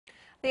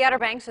The Outer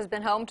Banks has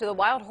been home to the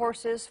wild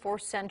horses for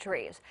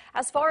centuries.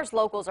 As far as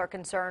locals are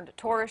concerned,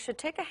 tourists should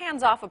take a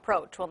hands-off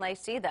approach when they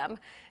see them.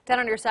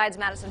 10 on your side's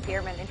Madison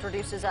Pearman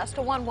introduces us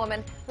to one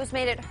woman who's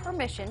made it her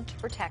mission to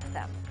protect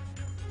them.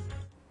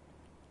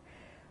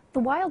 The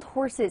wild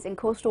horses in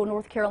coastal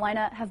North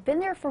Carolina have been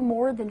there for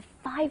more than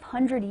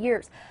 500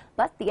 years,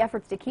 but the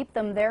efforts to keep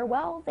them there,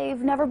 well, they've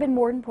never been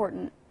more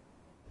important.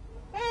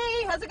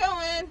 Hey, how's it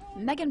going?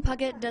 Megan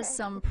Puckett does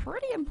some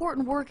pretty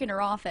important work in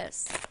her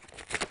office.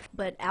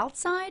 But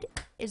outside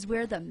is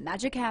where the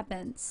magic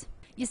happens.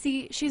 You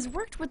see, she's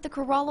worked with the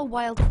Corolla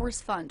Wild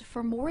Horse Fund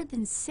for more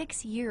than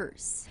 6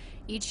 years.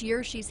 Each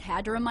year she's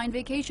had to remind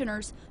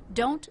vacationers,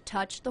 don't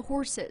touch the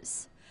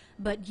horses.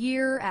 But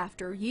year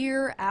after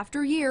year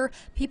after year,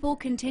 people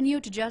continue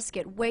to just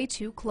get way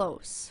too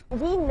close.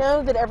 We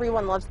know that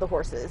everyone loves the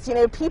horses. You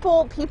know,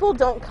 people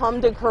don't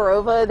come to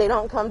Corolla, they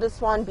don't come to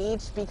Swan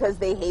Beach because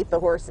they hate the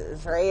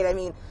horses, right? I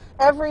mean,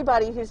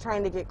 everybody who's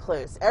trying to get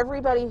close,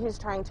 everybody who's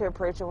trying to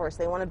approach a horse,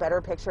 they want a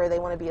better picture, they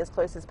want to be as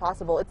close as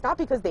possible. It's not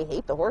because they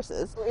hate the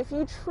horses. If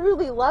you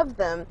truly love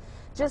them,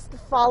 just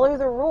follow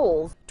the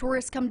rules.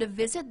 Tourists come to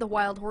visit the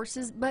wild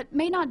horses, but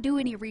may not do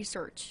any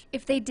research.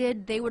 If they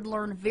did, they would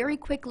learn very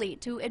quickly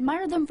to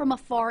admire them from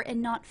afar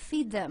and not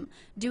feed them.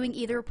 Doing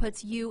either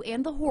puts you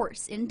and the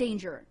horse in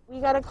danger. We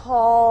got a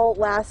call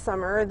last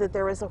summer that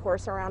there was a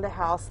horse around a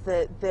house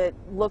that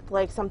looked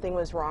like something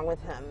was wrong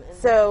with him.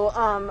 So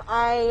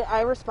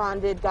I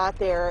responded, got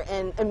there,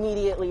 and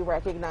immediately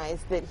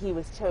recognized that he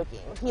was choking.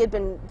 He had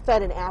been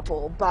fed an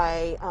apple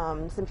by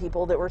some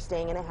people that were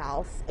staying in a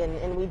house,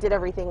 and we did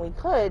everything we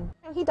could.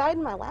 He died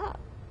in my lap.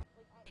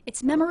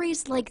 It's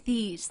memories like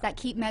these that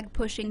keep Meg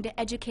pushing to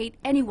educate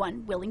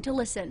anyone willing to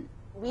listen.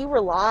 We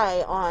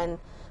rely on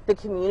the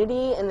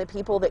community and the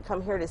people that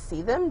come here to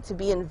see them to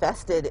be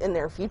invested in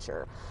their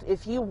future.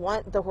 If you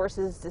want the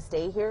horses to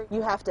stay here,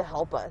 you have to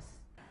help us.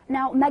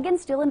 Now, Megan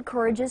still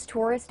encourages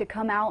tourists to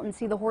come out and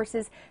see the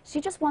horses. She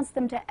just wants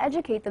them to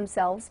educate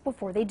themselves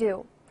before they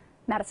do.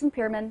 Madison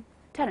Pearman,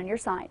 10 on your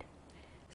side.